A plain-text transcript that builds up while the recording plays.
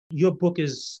Your book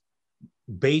is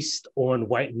based on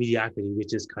white mediocrity,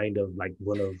 which is kind of like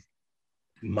one of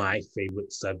my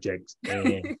favorite subjects,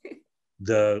 and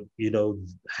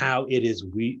how it is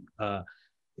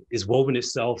woven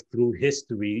itself through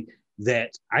history.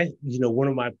 That one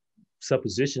of my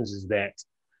suppositions is that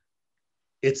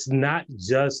it's not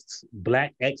just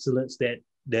Black excellence that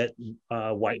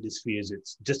whiteness fears.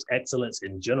 It's just excellence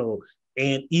in general.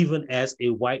 And even as a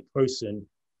white person,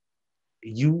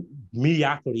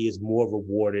 mediocrity is more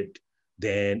rewarded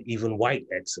than even white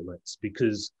excellence,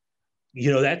 because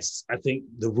that's, I think,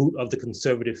 the root of the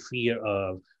conservative fear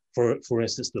of, for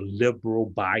instance, the liberal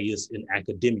bias in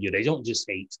academia. They don't just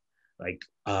hate like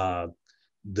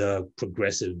the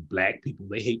progressive Black people;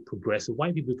 they hate progressive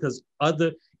white people because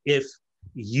if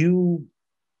you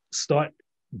start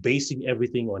basing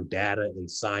everything on data and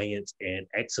science and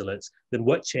excellence, then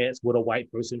what chance would a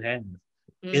white person have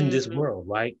in this world,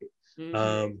 right?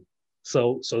 Mm-hmm.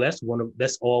 So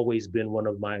that's always been one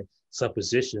of my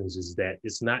suppositions, is that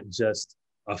it's not just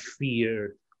a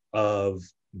fear of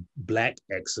Black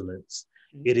excellence.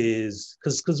 Mm-hmm. It is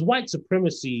because white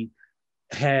supremacy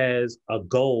has a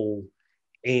goal,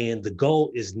 and the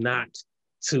goal is not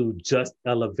to just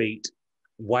elevate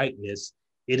whiteness.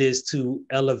 It is to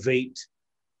elevate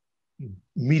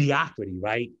mediocrity,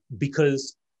 right?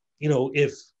 Because,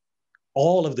 if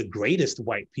all of the greatest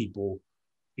white people,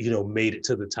 made it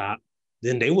to the top,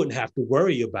 then they wouldn't have to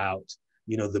worry about,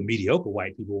 the mediocre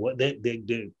white people. What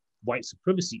the white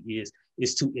supremacy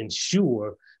is to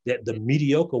ensure that the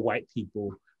mediocre white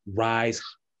people rise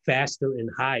faster and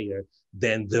higher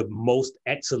than the most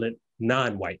excellent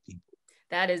non-white people.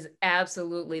 That is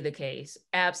absolutely the case.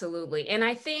 Absolutely. And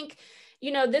I think,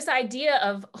 this idea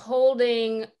of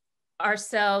holding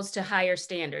ourselves to higher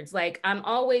standards. Like, I'm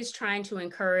always trying to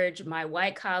encourage my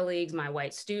white colleagues, my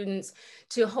white students,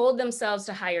 to hold themselves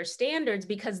to higher standards,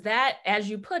 because that, as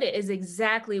you put it, is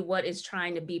exactly what is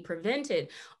trying to be prevented.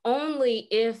 Only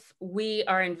if we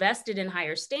are invested in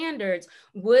higher standards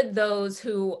would those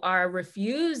who are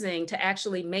refusing to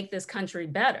actually make this country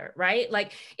better, right?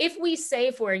 Like, if we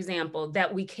say, for example,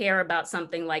 that we care about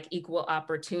something like equal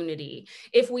opportunity,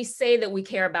 if we say that we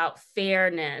care about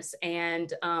fairness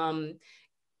and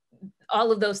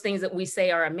all of those things that we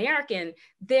say are American,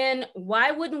 then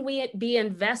why wouldn't we be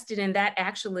invested in that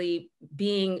actually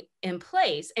being in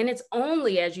place? And it's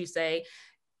only, as you say,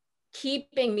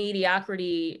 keeping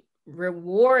mediocrity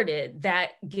rewarded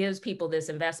that gives people this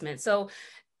investment. So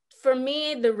for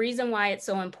me, the reason why it's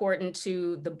so important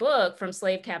to the book, From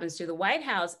Slave Cabins to the White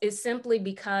House, is simply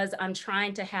because I'm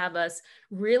trying to have us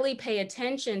really pay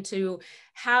attention to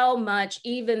how much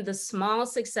even the small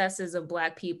successes of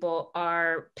Black people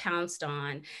are pounced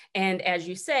on. And as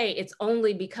you say, it's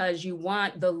only because you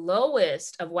want the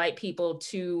lowest of white people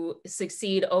to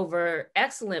succeed over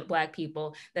excellent Black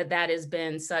people that has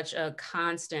been such a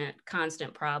constant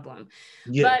problem.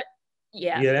 Yeah. But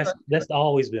yeah, that's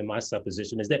always been my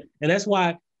supposition, and that's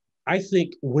why I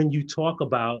think when you talk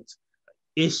about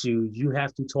issues, you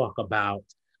have to talk about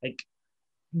like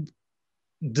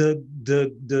the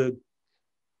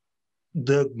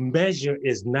measure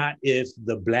is not if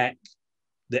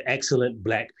the excellent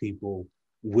Black people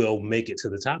will make it to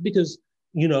the top, because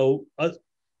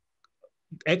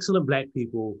excellent Black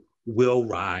people will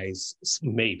rise,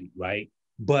 maybe, right?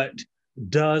 But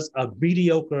does a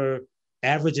mediocre,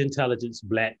 average intelligence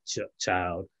Black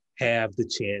child have the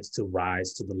chance to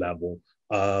rise to the level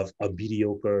of a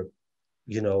mediocre,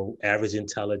 average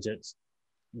intelligence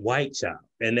white child?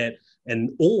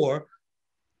 Or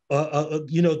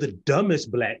the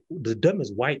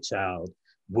dumbest white child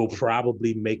will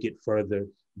probably make it further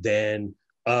than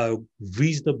a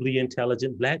reasonably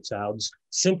intelligent Black child,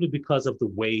 simply because of the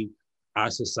way our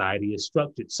society is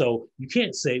structured. So you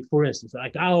can't say, for instance,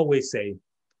 like I always say,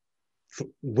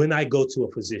 when I go to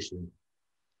a physician,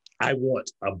 I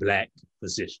want a Black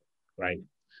physician, right?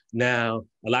 Now,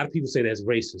 a lot of people say that's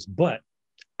racist, but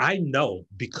I know,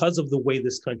 because of the way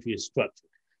this country is structured,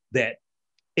 that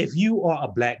if you are a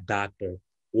Black doctor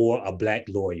or a Black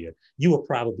lawyer, you are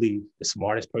probably the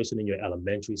smartest person in your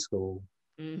elementary school,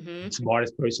 the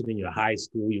smartest person in your high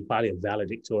school. You're probably a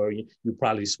valedictorian. You're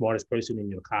probably the smartest person in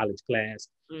your college class.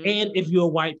 And if you're a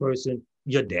white person,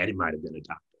 your daddy might have been a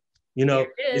doctor.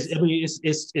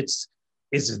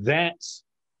 It's that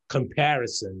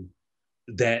comparison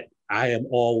that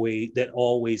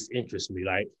always interests me,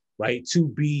 right? To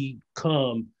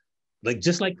become, like,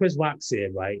 just like Chris Rock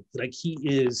said, right? Like, he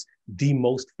is the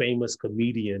most famous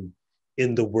comedian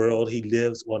in the world. He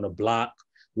lives on a block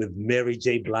with Mary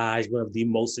J. Blige, one of the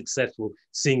most successful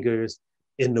singers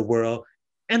in the world,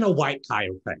 and a white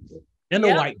chiropractor and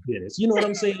a white dentist. You know what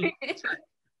I'm saying?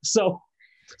 So,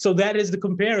 so that is the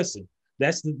comparison.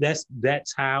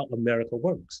 That's how America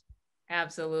works.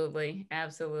 Absolutely.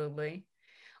 Absolutely.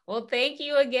 Well, thank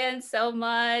you again so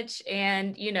much.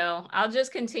 And, I'll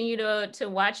just continue to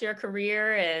watch your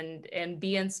career and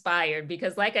be inspired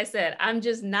because like I said, I'm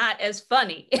just not as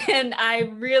funny and I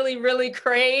really, really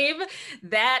crave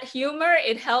that humor.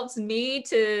 It helps me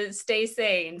to stay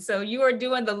sane. So you are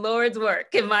doing the Lord's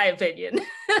work, in my opinion.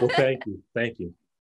 Well, thank you. Thank you.